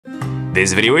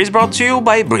This video is brought to you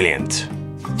by Brilliant.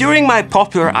 During my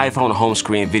popular iPhone home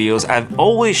screen videos, I've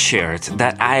always shared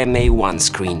that I am a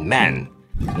one-screen man.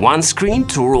 One screen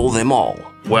to rule them all.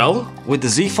 Well, with the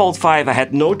Z Fold 5 I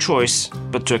had no choice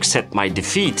but to accept my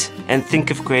defeat and think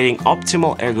of creating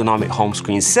optimal ergonomic home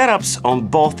screen setups on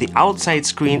both the outside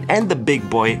screen and the big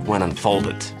boy when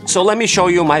unfolded. So let me show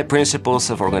you my principles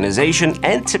of organization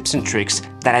and tips and tricks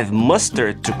that I've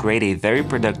mustered to create a very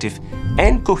productive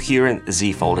and coherent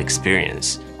Z Fold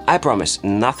experience. I promise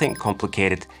nothing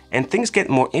complicated, and things get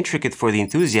more intricate for the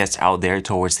enthusiasts out there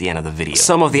towards the end of the video.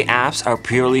 Some of the apps are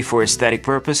purely for aesthetic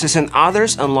purposes and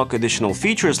others unlock additional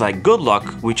features like Good Luck,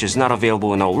 which is not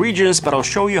available in all regions, but I'll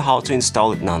show you how to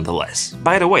install it nonetheless.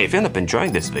 By the way, if you end up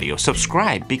enjoying this video,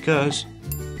 subscribe because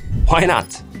why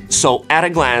not? So at a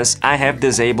glance, I have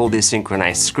disabled the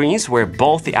synchronized screens where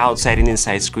both the outside and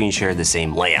inside screen share the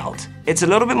same layout. It's a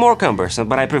little bit more cumbersome,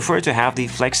 but I prefer to have the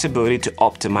flexibility to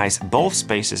optimize both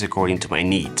spaces according to my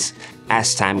needs.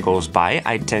 As time goes by,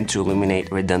 I tend to eliminate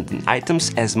redundant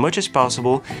items as much as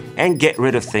possible and get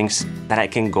rid of things that I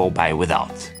can go by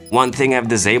without. One thing I've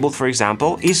disabled, for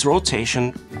example, is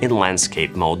rotation in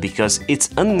landscape mode because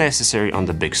it's unnecessary on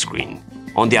the big screen.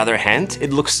 On the other hand,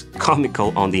 it looks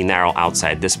comical on the narrow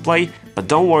outside display, but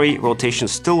don't worry, rotation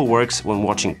still works when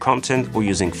watching content or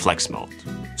using flex mode.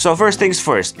 So first things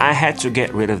first, I had to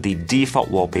get rid of the default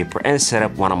wallpaper and set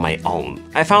up one of my own.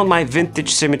 I found my vintage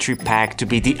symmetry pack to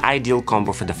be the ideal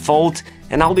combo for the Fold,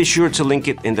 and I'll be sure to link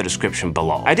it in the description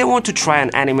below. I didn't want to try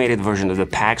an animated version of the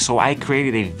pack, so I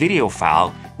created a video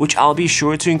file which I'll be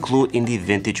sure to include in the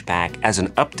vintage pack as an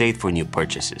update for new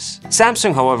purchases.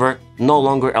 Samsung, however, no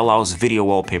longer allows video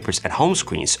wallpapers at home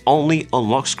screens, only on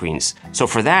lock screens. So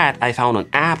for that, I found an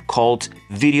app called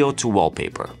Video to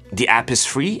Wallpaper. The app is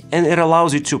free and it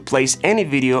allows you to place any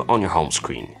video on your home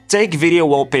screen. Take video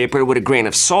wallpaper with a grain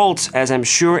of salt, as I'm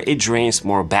sure it drains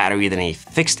more battery than a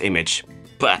fixed image,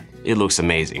 but it looks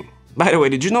amazing. By the way,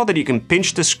 did you know that you can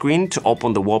pinch the screen to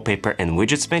open the wallpaper and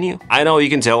widgets menu? I know you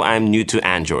can tell I'm new to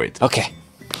Android. Okay.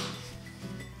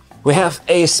 We have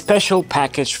a special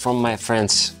package from my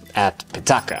friends at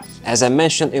Pitaka. As I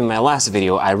mentioned in my last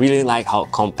video, I really like how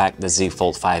compact the Z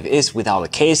Fold 5 is without a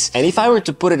case, and if I were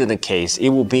to put it in a case, it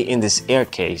will be in this air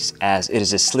case, as it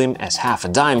is as slim as half a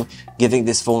dime, giving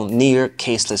this phone near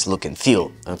caseless look and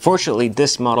feel. Unfortunately,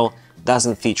 this model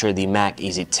doesn't feature the Mac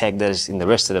Easy tech that is in the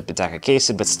rest of the Pitaka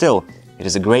cases, but still, it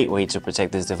is a great way to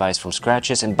protect this device from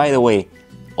scratches, and by the way,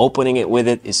 opening it with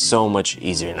it is so much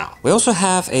easier now. We also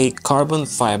have a carbon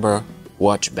fiber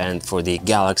watch band for the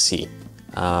Galaxy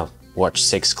Watch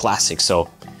 6 Classic,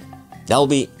 so that'll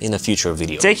be in a future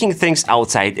video. Taking things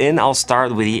outside in, I'll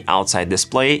start with the outside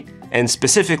display, and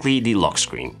specifically the lock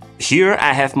screen. Here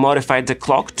I have modified the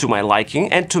clock to my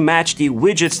liking and to match the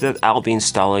widgets that I'll be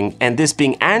installing, and this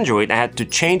being Android, I had to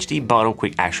change the bottom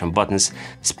quick action buttons,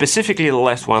 specifically the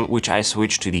left one, which I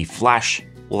switched to the flash,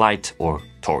 light or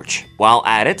torch. While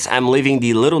at it, I'm leaving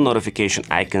the little notification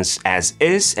icons as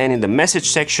is, and in the message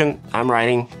section I'm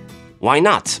writing, why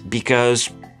not? Because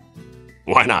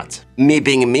why not? Me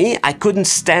being me, I couldn't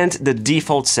stand the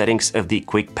default settings of the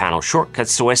quick panel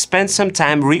shortcuts, so I spent some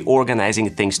time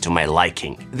reorganizing things to my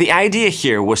liking. The idea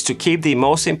here was to keep the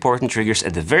most important triggers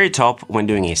at the very top when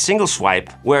doing a single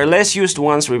swipe, where less used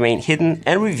ones remain hidden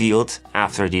and revealed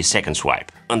after the second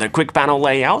swipe. Under quick panel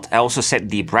layout, I also set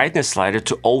the brightness slider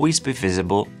to always be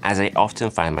visible, as I often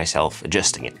find myself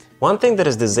adjusting it. One thing that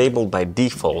is disabled by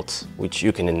default, which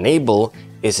you can enable,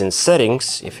 is in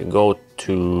settings. If you go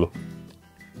to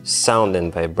sound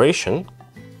and vibration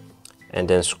and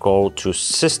then scroll to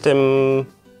sound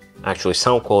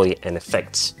quality and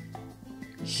effects.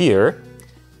 Here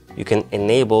you can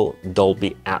enable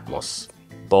Dolby Atmos,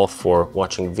 both for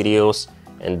watching videos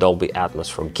and Dolby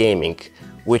Atmos for gaming,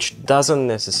 which doesn't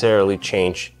necessarily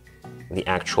change the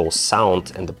actual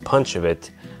sound and the punch of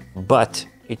it, but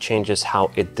it changes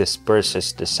how it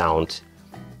disperses the sound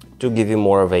to give you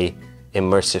more of a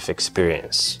immersive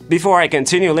experience. Before I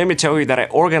continue, let me tell you that I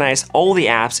organize all the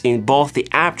apps in both the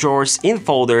app drawers in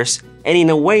folders and in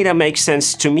a way that makes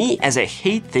sense to me, as I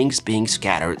hate things being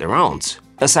scattered around.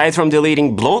 Aside from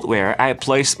deleting bloatware, I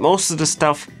place most of the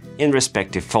stuff in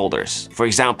respective folders. For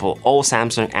example, all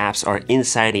Samsung apps are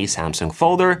inside a Samsung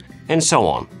folder, and so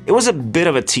on. It was a bit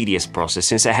of a tedious process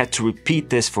since I had to repeat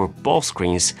this for both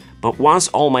screens, but once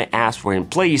all my apps were in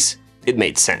place, it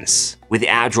made sense. With the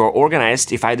app drawer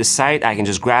organized, if I decide, I can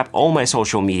just grab all my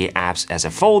social media apps as a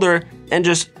folder and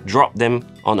just drop them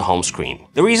on the home screen.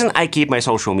 The reason I keep my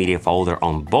social media folder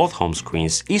on both home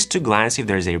screens is to glance if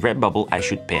there's a red bubble I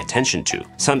should pay attention to,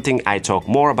 something I talk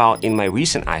more about in my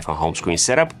recent iPhone home screen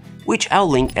setup, which I'll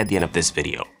link at the end of this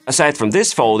video. Aside from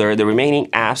this folder, the remaining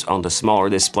apps on the smaller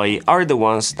display are the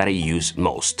ones that I use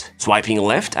most. Swiping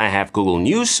left, I have Google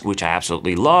News, which I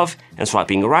absolutely love, and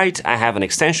swiping right, I have an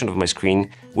extension of my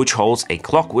screen which holds a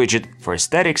clock widget for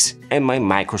aesthetics and my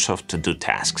Microsoft To-Do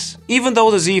tasks. Even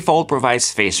though the Z Fold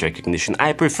provides face recognition,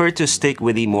 I prefer to stick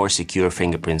with the more secure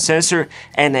fingerprint sensor,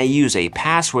 and I use a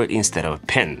password instead of a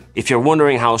PIN. If you're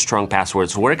wondering how strong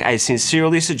passwords work, I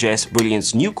sincerely suggest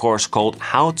Brilliant's new course called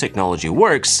How Technology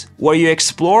Works, where you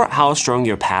explore how strong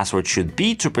your password should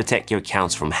be to protect your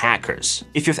accounts from hackers.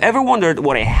 If you've ever wondered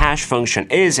what a hash function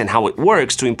is and how it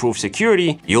works to improve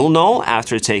security, you'll know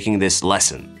after taking this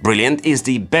lesson. Brilliant is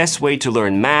the best way to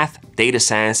learn math, data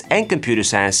science, and computer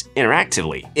science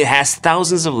interactively. It has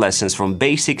thousands of lessons from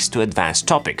basics to advanced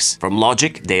topics, from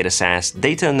logic, data science,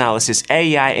 data analysis,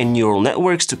 AI, and neural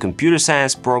networks to computer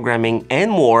science, programming, and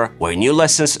more, where new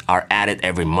lessons are added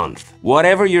every month.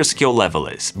 Whatever your skill level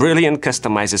is, Brilliant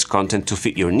customizes content to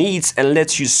fit your needs and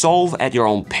lets you solve at your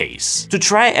own pace. To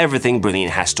try everything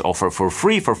Brilliant has to offer for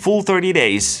free for full 30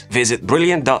 days, visit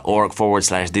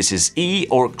brilliant.org/thisise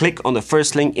or click on the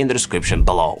first link in the description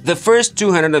below. The first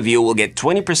 200 of you will get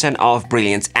 20% off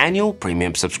Brilliant's annual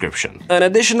premium subscription. An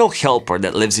additional helper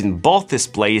that lives in both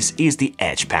displays is the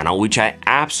Edge panel, which I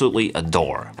absolutely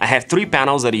adore. I have 3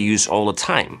 panels that I use all the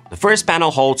time. The first panel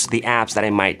holds the apps that I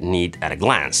might need at a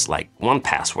glance, like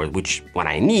 1Password, which when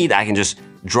I need, I can just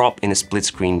drop in a split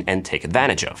screen and take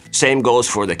advantage of. Same goes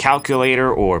for the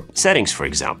calculator or settings, for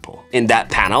example. In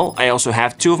that panel, I also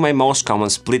have 2 of my most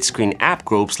common split screen app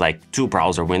groups, like 2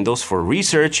 browser windows for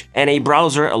research and a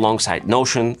browser alongside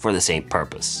Notion for the same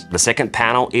purpose. The second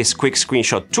panel is Quick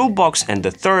Screenshot Toolbox, and the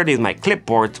third is my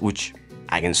clipboard, which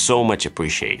I can so much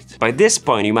appreciate. By this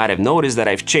point, you might have noticed that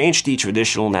I've changed the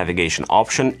traditional navigation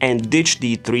option and ditched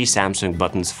the 3 Samsung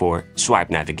buttons for swipe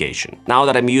navigation. Now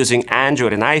that I'm using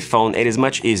Android and iPhone, it is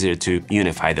much easier to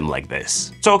unify them like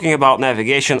this. Talking about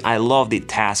navigation, I love the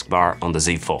Taskbar on the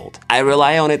Z Fold. I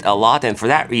rely on it a lot, and for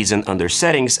that reason, under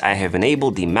Settings, I have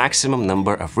enabled the maximum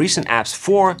number of recent apps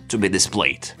 4 to be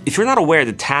displayed. If you're not aware,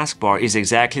 the Taskbar is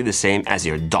exactly the same as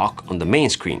your dock on the main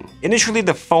screen. Initially,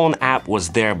 the phone app was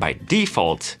there by default,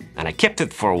 and I kept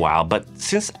it for a while, but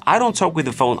since I don't talk with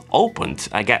the phone opened,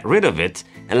 I got rid of it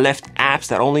and left apps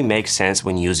that only make sense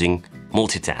when using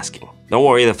multitasking. Don't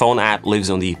worry, the phone app lives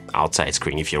on the outside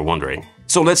screen if you're wondering.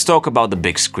 So let's talk about the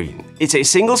big screen. It's a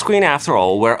single screen after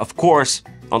all, where of course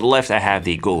on the left I have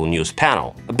the Google News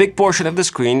panel. A big portion of the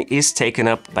screen is taken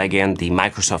up by, again, the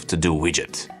Microsoft To-Do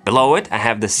widget. Below it I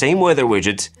have the same weather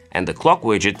widget and the clock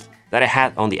widget that I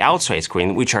had on the outside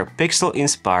screen, which are pixel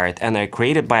inspired and are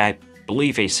created by, I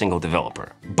believe, a single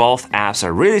developer. Both apps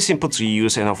are really simple to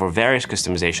use and offer various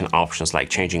customization options like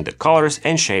changing the colors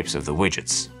and shapes of the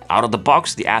widgets. Out of the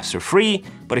box, the apps are free,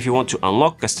 but if you want to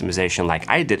unlock customization like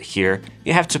I did here,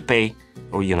 you have to pay,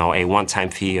 or a one-time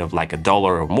fee of like $1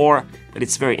 or more, but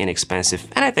it's very inexpensive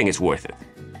and I think it's worth it.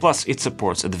 Plus, it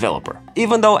supports a developer.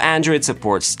 Even though Android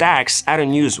supports stacks, I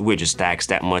don't use widget stacks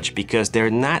that much because they're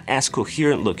not as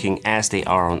coherent looking as they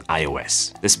are on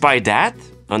iOS. Despite that,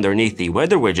 underneath the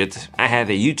weather widget, I have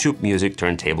a YouTube Music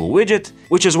turntable widget,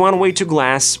 which is one way to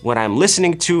glance what I'm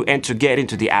listening to and to get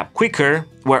into the app quicker,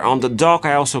 where on the dock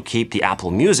I also keep the Apple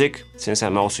Music, since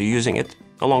I'm also using it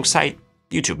alongside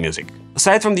YouTube Music.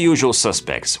 Aside from the usual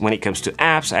suspects, when it comes to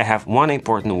apps, I have one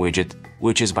important widget,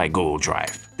 which is by Google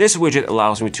Drive. This widget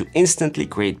allows me to instantly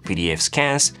create PDF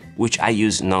scans, which I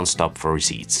use non-stop for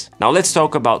receipts. Now let's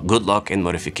talk about Good Lock and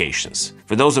modifications.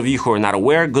 For those of you who are not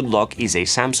aware, Good Lock is a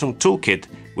Samsung toolkit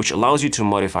which allows you to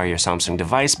modify your Samsung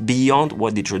device beyond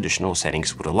what the traditional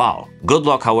settings would allow. Good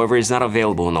Lock, however, is not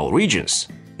available in all regions.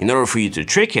 In order for you to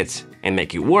trick it and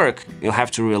make it work, you'll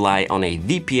have to rely on a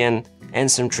VPN and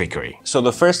some trickery. So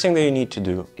the first thing that you need to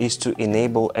do is to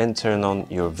enable and turn on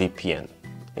your VPN.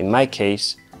 In my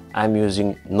case, I'm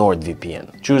using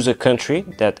NordVPN. Choose a country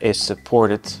that is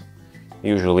supported.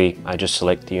 Usually, I just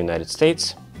select the United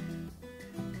States.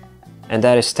 And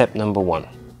that is step number 1.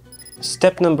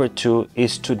 Step number 2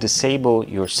 is to disable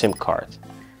your SIM card.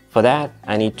 For that,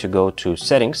 I need to go to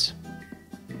Settings.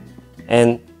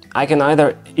 And I can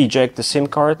either eject the SIM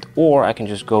card or I can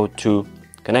just go to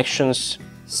Connections,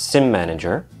 SIM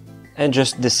Manager, and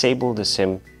just disable the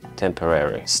SIM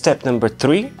temporarily. Step number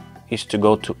 3 is to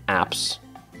go to Apps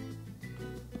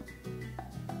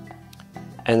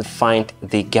and find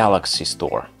the Galaxy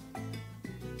Store.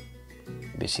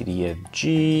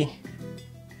 BCDFG,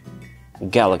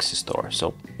 Galaxy Store.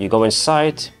 So you go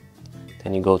inside,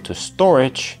 then you go to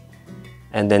Storage,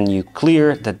 and then you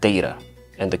clear the data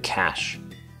and the cache.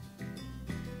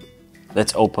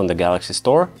 Let's open the Galaxy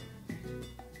Store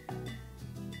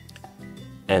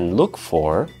and look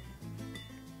for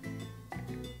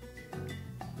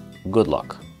good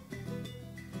luck.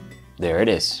 There it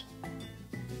is.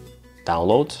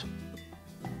 Download.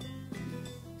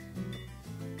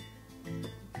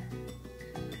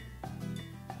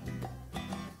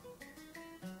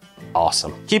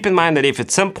 Awesome. Keep in mind that if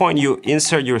at some point you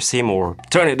insert your SIM or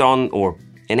turn it on or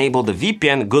enable the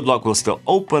VPN, good luck will still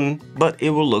open, but it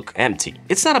will look empty.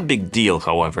 It's not a big deal,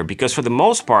 however, because for the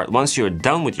most part, once you're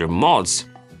done with your mods,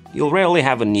 you'll rarely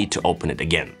have a need to open it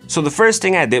again. So the first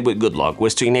thing I did with good luck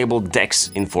was to enable Dex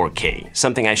in 4K,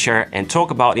 something I share and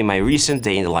talk about in my recent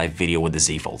day in the life video with the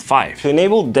Z Fold 5. To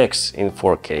enable Dex in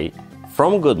 4K,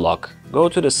 from good luck, go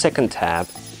to the second tab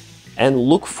and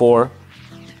look for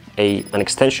an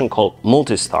extension called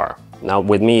Multistar. Now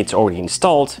with me it's already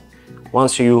installed.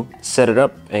 Once you set it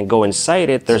up and go inside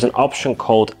it, there's an option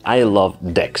called I love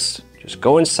Dex. Just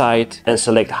go inside and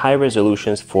select high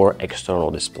resolutions for external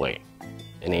display.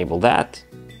 Enable that,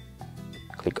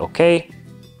 click OK,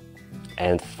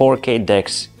 and 4K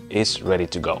Dex is ready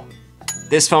to go.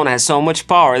 This phone has so much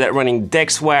power that running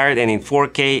Dex wired and in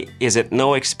 4K is at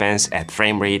no expense at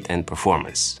frame rate and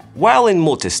performance. While in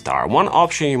Multistar, one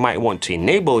option you might want to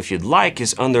enable if you'd like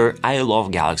is under I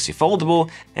love Galaxy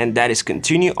Foldable, and that is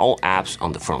continue all apps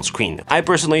on the front screen. I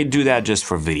personally do that just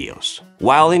for videos.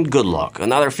 While in good luck,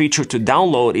 another feature to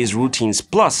download is Routines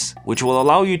Plus, which will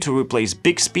allow you to replace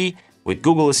Bixby with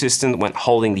Google Assistant when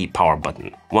holding the power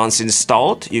button. Once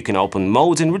installed, you can open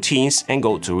Modes and Routines and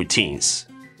go to Routines.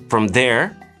 From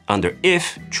there, under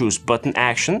If, choose Button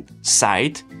Action,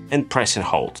 Side, and press and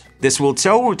hold. This will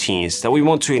tell Routines that we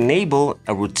want to enable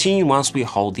a routine once we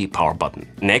hold the power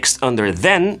button. Next, under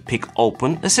Then, pick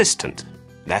Open Assistant.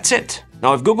 That's it.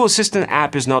 Now, if Google Assistant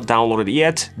app is not downloaded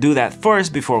yet, do that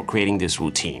first before creating this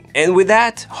routine. And with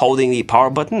that, holding the power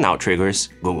button now triggers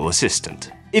Google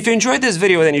Assistant. If you enjoyed this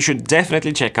video, then you should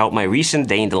definitely check out my recent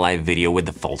day in the life video with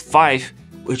the Fold 5,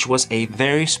 which was a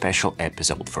very special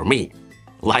episode for me.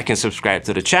 Like and subscribe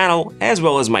to the channel, as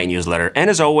well as my newsletter. And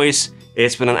as always,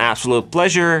 it's been an absolute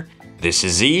pleasure. This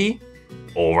is Z,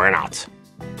 over and out.